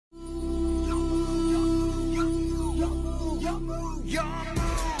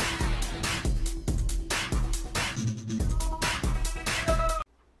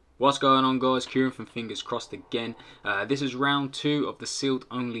What's going on, guys? Kieran from Fingers Crossed again. This is round 2 of the sealed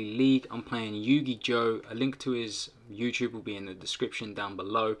only league. I'm playing YUGIJOE. A link to his YouTube will be in the description down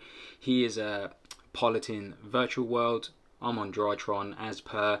below. He is piloting Virtual World. I'm on Drytron as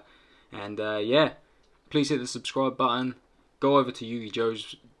per. And yeah, please hit the subscribe button. Go over to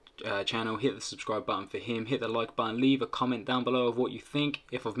YUGIJOE's channel, hit the subscribe button for him, hit the like button, leave a comment down below of what you think.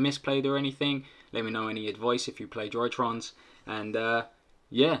 If I've misplayed or anything, let me know any advice if you play Drytrons. And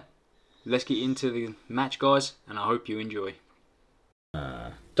yeah, let's get into the match, guys, and I hope you enjoy.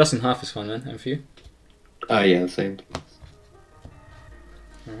 Justin, half is fun, man. And for you? Yeah, same.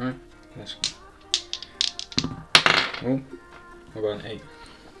 Alright, let's go. Oh, I got an 8.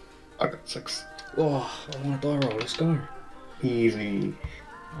 I got 6. Oh, I want a die roll. Let's go. Easy.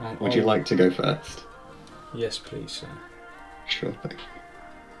 Would you like to go first? Yes, please, sir. Sure thing.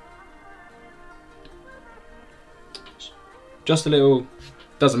 Just a little,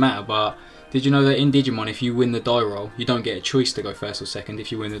 doesn't matter, but did you know that in Digimon, if you win the die roll, you don't get a choice to go first or second.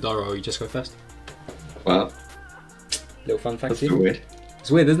 If you win the die roll, you just go first. Well, little fun fact. That's weird.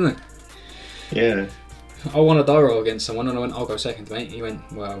 It's weird, isn't it? Yeah. I won a die roll against someone and I went, I'll go second, mate. He went,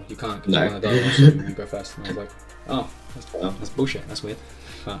 well, you can't because you won a die roll, so you go first. And I was like, oh, that's bullshit. That's weird.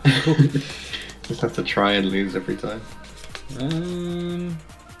 But, cool. Just have to try and lose every time.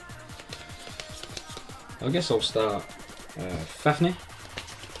 I guess I'll start Fafnir.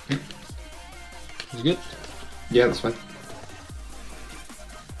 Is it good? Yeah, that's fine.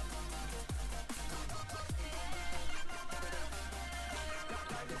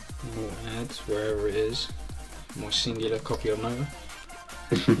 We'll add wherever it is my singular copy of Nova.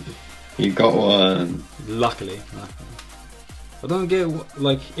 You got one. Luckily. I don't get,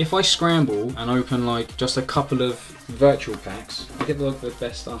 like, if I scramble and open like just a couple of virtual packs, I get like the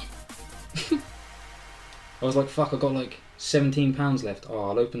best stuff. I was like, fuck, I got like £17 left. Oh,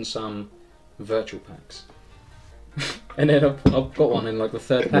 I'll open some virtual packs. And then I've got one in like the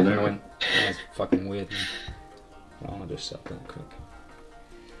third pack and I went, oh, that's fucking weird, man. Well, I'll just set that quick.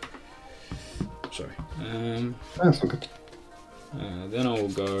 Sorry. That's all good. Then I'll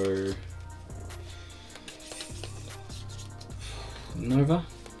go Nova.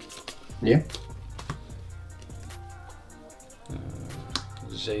 Yeah.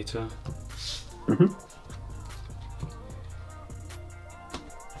 Zeta.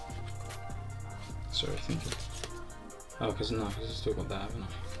 Sorry, thinking. Oh, because I've still got that, haven't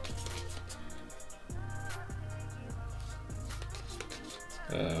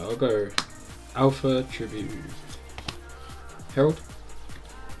I? I'll go Alpha Tribute Herald.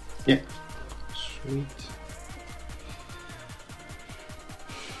 Yeah. Sweet.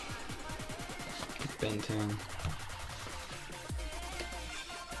 Benton.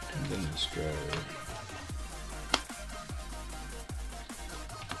 And then let's go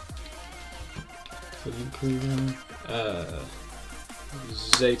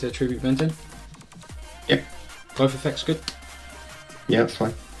Zeta Tribute Benton. Yep. Both effects good? Yeah, that's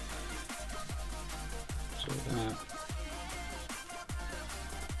fine. So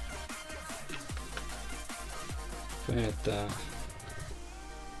that.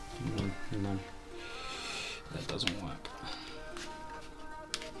 But no, that doesn't work.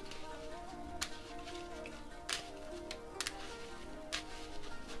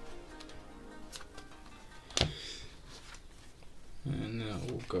 And that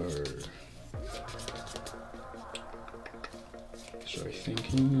will go. Sorry,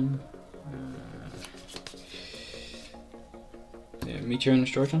 thinking. Yeah, Meteor and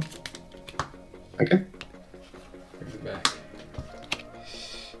Drytron. Okay. Bring back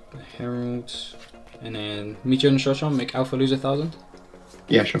the Heralds, and then Meteor and Drytron make Alpha lose 1,000.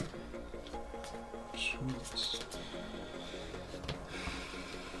 Yeah, sure. Sweet.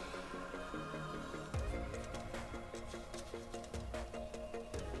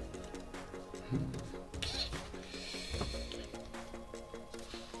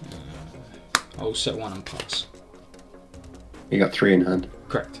 I'll set one and pass. You got 3 in hand.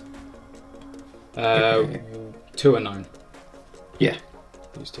 Correct. Okay. 2 are known. Yeah.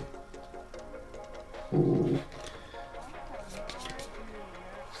 These 2. Ooh.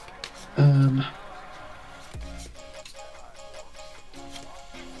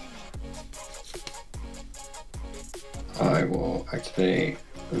 I will activate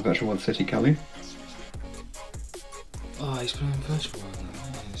the Virtual World City Kali. Oh, he's playing Virtual World now.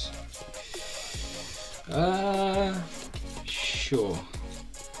 Sure.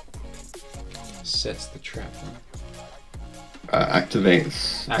 Sets the trap, right?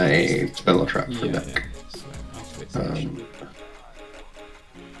 Activates a spell or trap from deck. Yeah. So activates the action.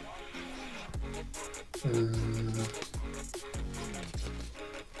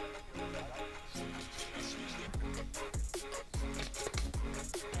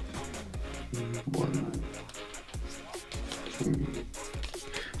 1, 2.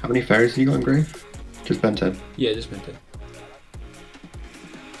 How many fairies have you got in grave? Just Ben 10. Yeah, just been 10.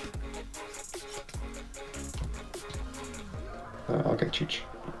 I'll get Cheech.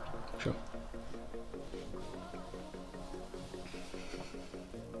 Sure.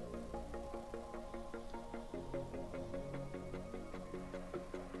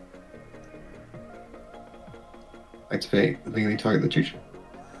 Activate legally target the Cheech.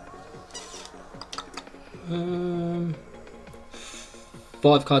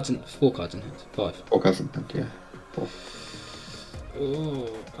 5 cards and 4 cards in hand. 5. 4 cards in hand, yeah. 4.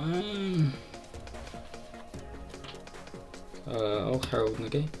 Oh, I'll Herald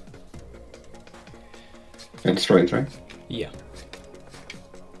negate. And destroy it, right? Yeah.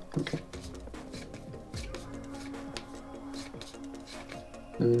 Okay.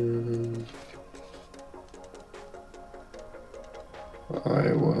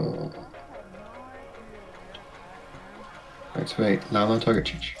 I will activate Lama target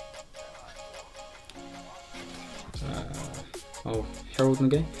Cheech. I'll Herald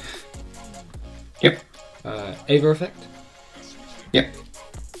negate. Yep. Ava effect. Yep.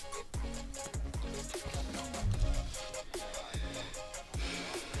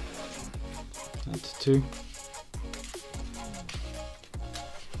 That's 2.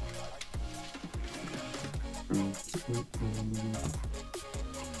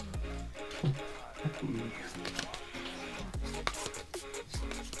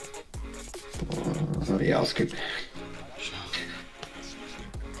 Yeah, I'll skip.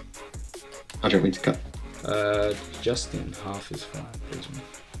 How do you want me to cut? Just in half is fine, please.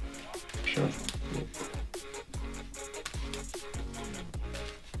 Sure.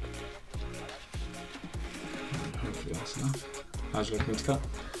 Hopefully that's enough. How's you like me to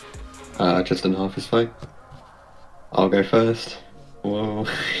cut? Just in half is fine. I'll go first. Whoa.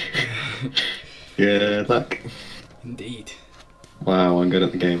 Good luck. Indeed. Wow, I'm good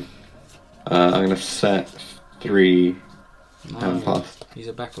at the game. I'm gonna set 3 and pass. He's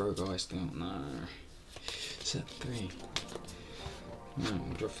a back row guy still. No. Set 3. No,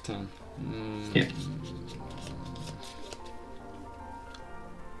 draw for 10. Yeah.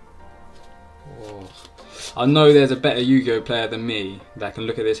 Oh. I know there's a better Yu-Gi-Oh player than me that can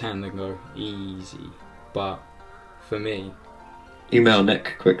look at this hand and go, easy. But for me... Email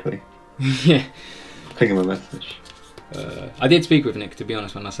Nick quickly. Yeah. Ping him a message. I did speak with Nick, to be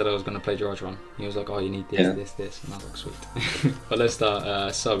honest, when I said I was going to play Drytron. He was like, oh, you need this, this. And I was like, sweet. But let's start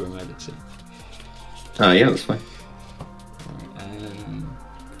Cyber Emergency. Yeah, that's fine.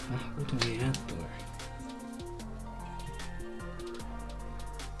 What do we add though?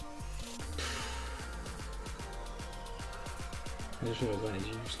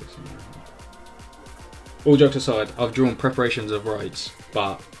 All jokes aside, I've drawn preparations of rights,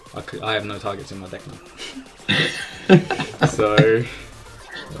 but I have no targets in my deck now. So,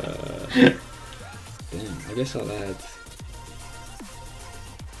 damn, I guess I'll add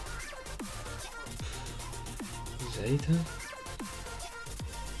Zeta?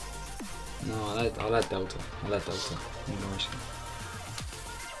 No, I'll add Delta. I'll add Delta.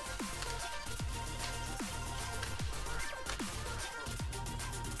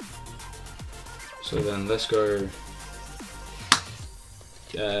 So then let's go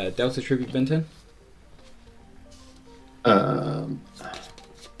Delta Tribute Ben 10.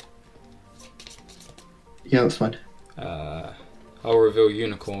 Yeah, that's fine. I'll reveal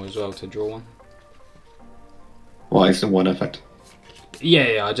Unicorn as well to draw 1. Well, it's a 1 effect.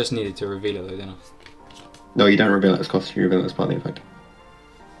 Yeah, I just needed to reveal it though, didn't I? No, you don't reveal it as cost, you reveal it as part of the effect.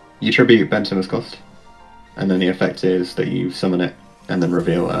 You tribute Benton as cost, and then the effect is that you summon it, and then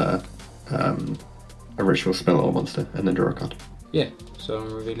reveal a ritual spell or monster, and then draw a card. Yeah, so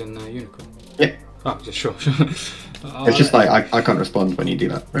I'm revealing Unicorn. Yeah. Oh, just sure. It's just like, I can't respond when you do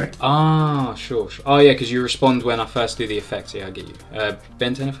that, right? Ah, sure. Oh yeah, because you respond when I first do the effect, yeah, I get you.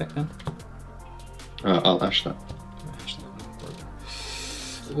 Ben 10 effect then? I'll ash that.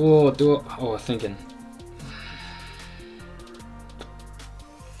 Oh, I'm thinking.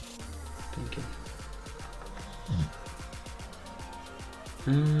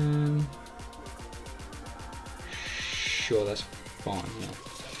 Sure, that's fine, yeah.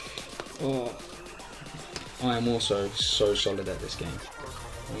 Oh, I am also so solid at this game.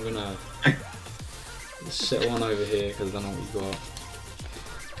 I'm gonna set one over here because I don't know what you got.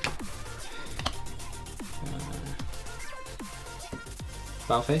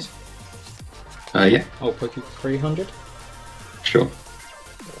 Battle phase? Yeah. Oh, poke you 300? Sure.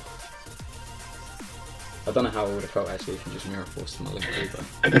 I don't know how I would have felt actually if you just mirror forced my link over.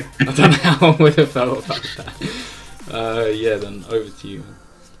 I don't know how I would have felt about that. Yeah, then over to you.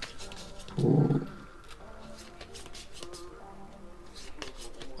 Ooh.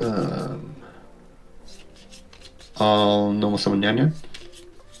 I'll normal summon Nyan.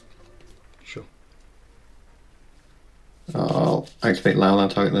 Sure. I'll activate Lao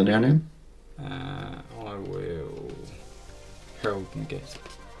target the Nyan. I will Herald Negate.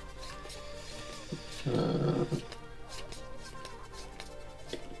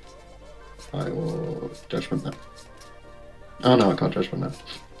 I will Judgment that. Oh no, I can't Judgment that.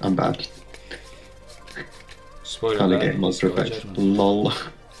 I'm bad. Spoiler Can't alert, negate monster he's got effect. Judgment. Lol.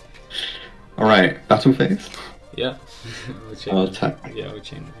 Alright, battle phase? Yeah. I'll attack. Yeah, we'll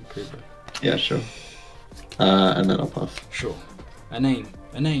change it. Improve it. Yeah, sure. And then I'll pass. Sure. A name.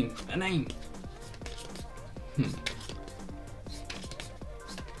 A name. A name.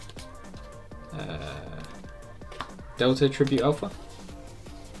 Delta Tribute Alpha?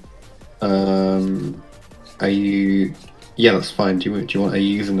 Are you... Yeah, that's fine. Are you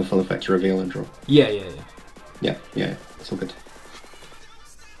using the full effect to reveal and draw? Yeah. Yeah, that's all good.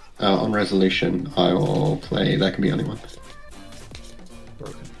 On resolution, I will play There Can Be Only One.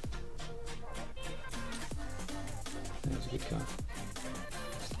 Broken. That was a good card.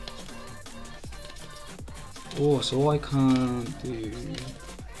 Oh, so I can't do...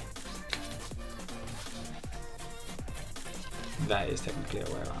 That is technically a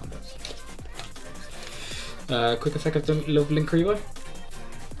way around it. Quick effect of the Link Revo?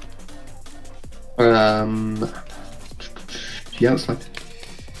 Yeah, that's fine.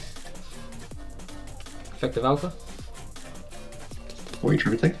 Effective Alpha? What are you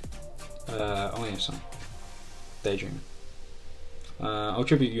trying to take? Oh yeah, son. Daydream. I'll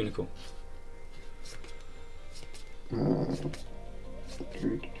tribute Unicorn.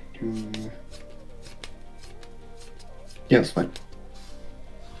 Yeah, that's fine.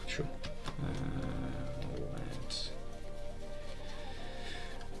 Sure.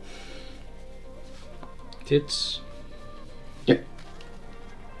 Tits. Yep.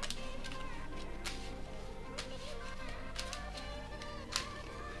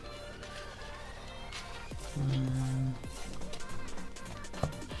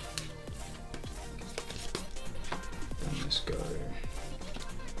 Then let's go.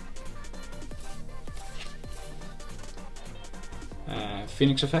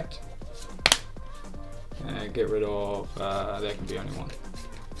 Phoenix effect. Get rid of. There can be only one.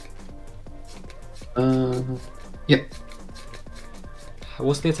 Yep.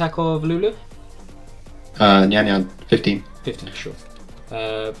 What's the attack of Lulu? Nyan, 15. 15, sure.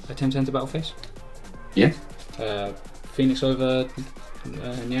 Attempt to enter battle phase. Yeah? Phoenix over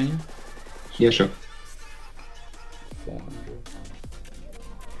Nyanya. Yeah, sure. 400.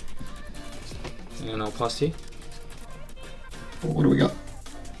 And I'll pass to you. What do we got?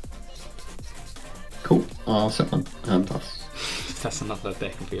 Cool. I'll set one and pass. That's another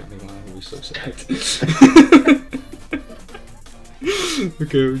deck of the only one. I'll be so sad.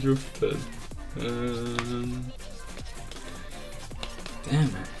 Okay, what's your turn? Damn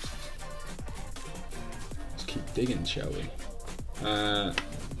it. Let's keep digging, shall we?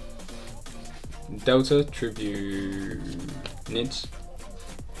 Delta, tribute Nids.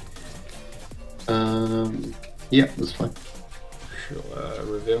 Yeah, that's fine. Sure,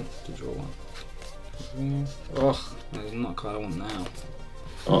 reveal to draw one. Oh, that's not a card I want now.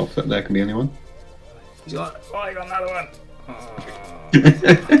 Oh, There Can Be Only One. He's got, oh, he got another one. Oh.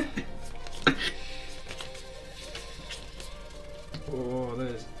 Oh,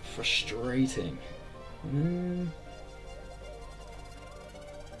 that is frustrating.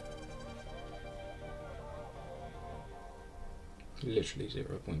 Literally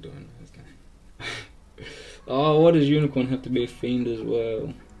 0 point doing this guy. Oh, what does Unicorn have to be a fiend as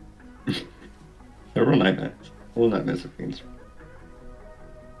well? They're all nightmares. All nightmares are fiends.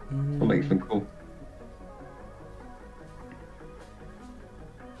 What makes them cool?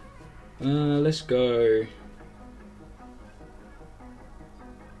 Let's go.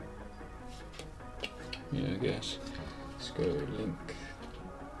 Yeah, I guess. Let's go Link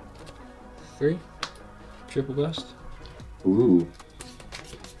 3. Triple Blast. Ooh.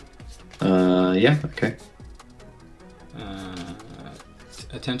 Yeah, okay.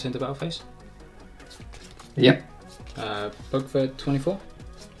 Attempt into battle phase. Yep. Bug for 24.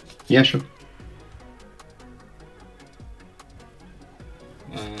 Yeah, sure.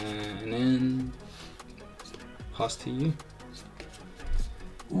 And then pass to you.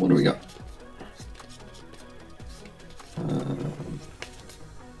 What do we got?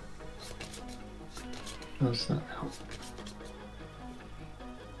 How does that help?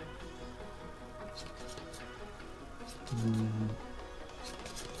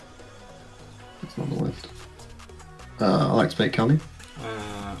 That's not the list. I'll activate County.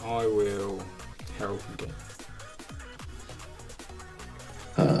 I will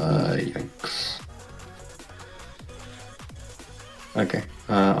Okay. Yikes. Okay,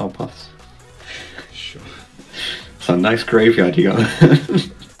 I'll pass. Sure. It's a nice graveyard you got.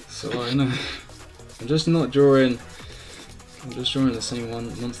 So I know. I'm just not drawing. I'm just drawing the same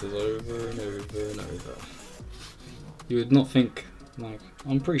monsters over and over and over. You would not think, like,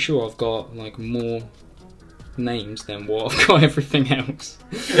 I'm pretty sure I've got like more names than what I've got everything else.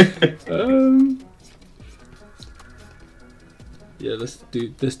 Yeah, let's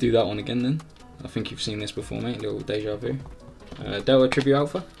do that one again then. I think you've seen this before, mate. Little deja vu. Delta Tribute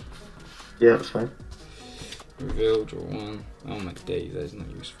Alpha. Yeah, that's fine. Reveal, draw one. Oh my days, that is not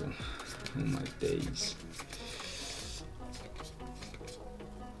useful. Oh my days.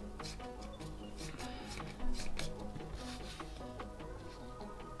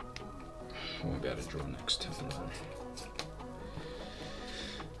 I won't be able to draw next turn.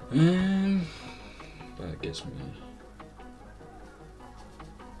 That gives me.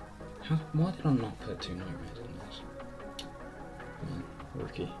 Why did I not put 2 nightmares in this?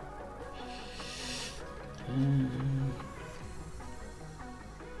 Rookie.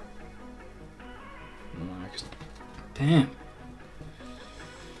 Next. Damn.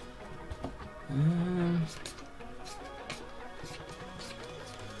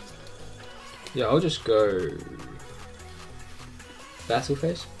 Yeah, I'll just go battle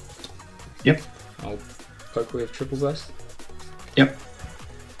phase. Yep. I'll poke with triple burst. Yep.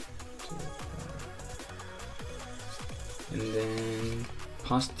 And then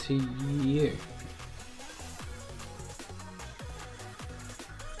pass to you.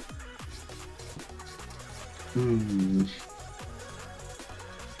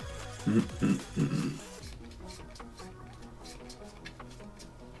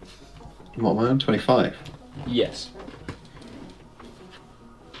 What am I on? 25? Yes.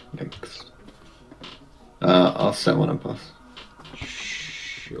 Yikes. I'll set one and pass.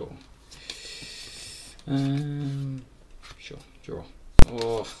 Sure. Sure. Draw.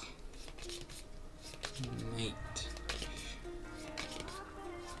 Oh, mate.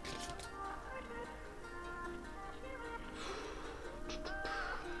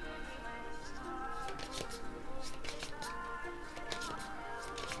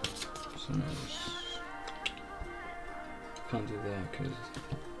 So, can't do that because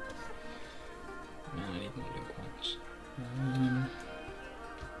I need more link ones.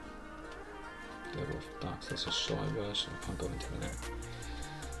 Devil of Darks, that's a cyber, so I can't go into that.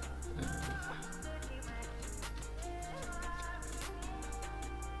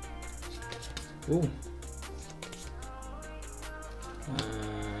 Ooh.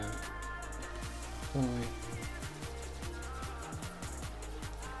 Boy.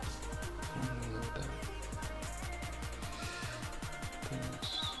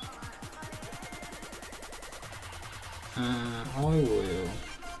 I will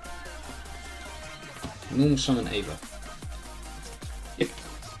normal summon Ava. Yep.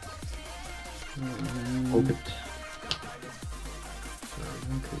 All good. Sorry,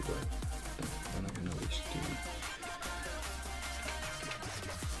 one cool boy. I don't know which to.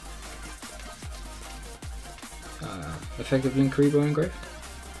 Effective Link Rebo engrave.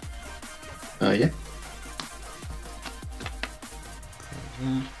 Yeah.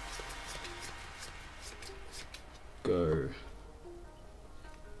 Go.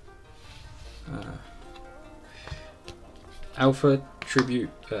 Alpha Tribute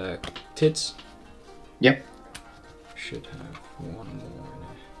Tits. Yep. Should have one more in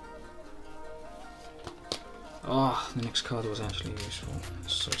it. Oh, the next card was actually useful.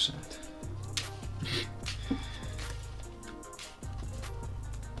 It's so sad.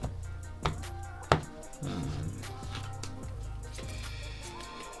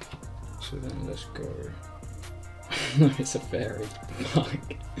 So then let's go. No, it's a fairy. Fuck.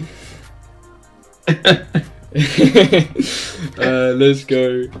 Let's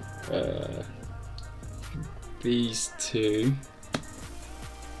go. These two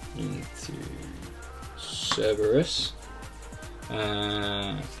into Cerberus.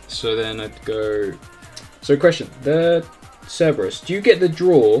 So then I'd go. So, question: the Cerberus, do you get the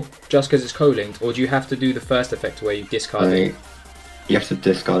draw just because it's co-linked, or do you have to do the first effect where you discard it? You have to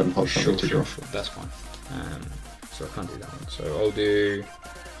discard and pop something to draw. Sure, that's fine. So I can't do that one. So I'll do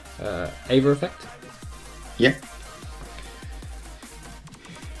Ava effect. Yeah.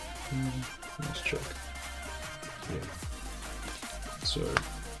 Let's check. Yeah. So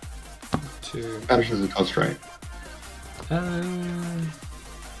 2. Banishes the cost, right?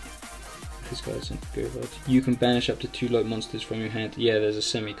 This guy's in good. You can banish up to 2 light monsters from your hand. Yeah, there's a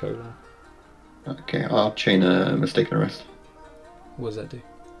semicolon. Okay, I'll chain a Mistaken Arrest. What does that do?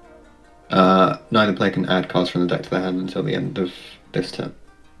 neither player can add cards from the deck to their hand until the end of this turn,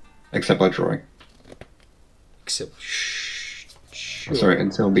 except by drawing. Except, sure. Sorry,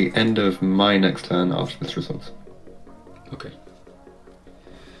 until the end of my next turn after this resolves. Okay.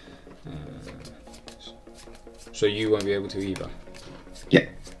 So you won't be able to either? Yeah.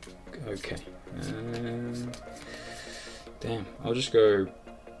 Okay. Damn, I'll just go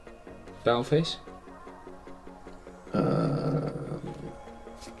battle phase.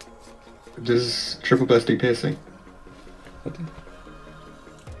 Does triple burst do piercing? Okay.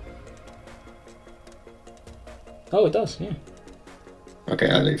 Oh, it does, yeah. Okay,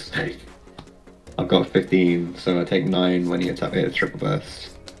 at least. I've got 15, so I take 9 when you attack me with triple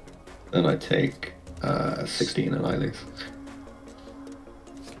burst. Then I take 16 and I lose.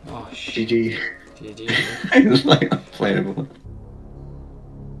 Oh shit. GG. GG. It's like unplayable.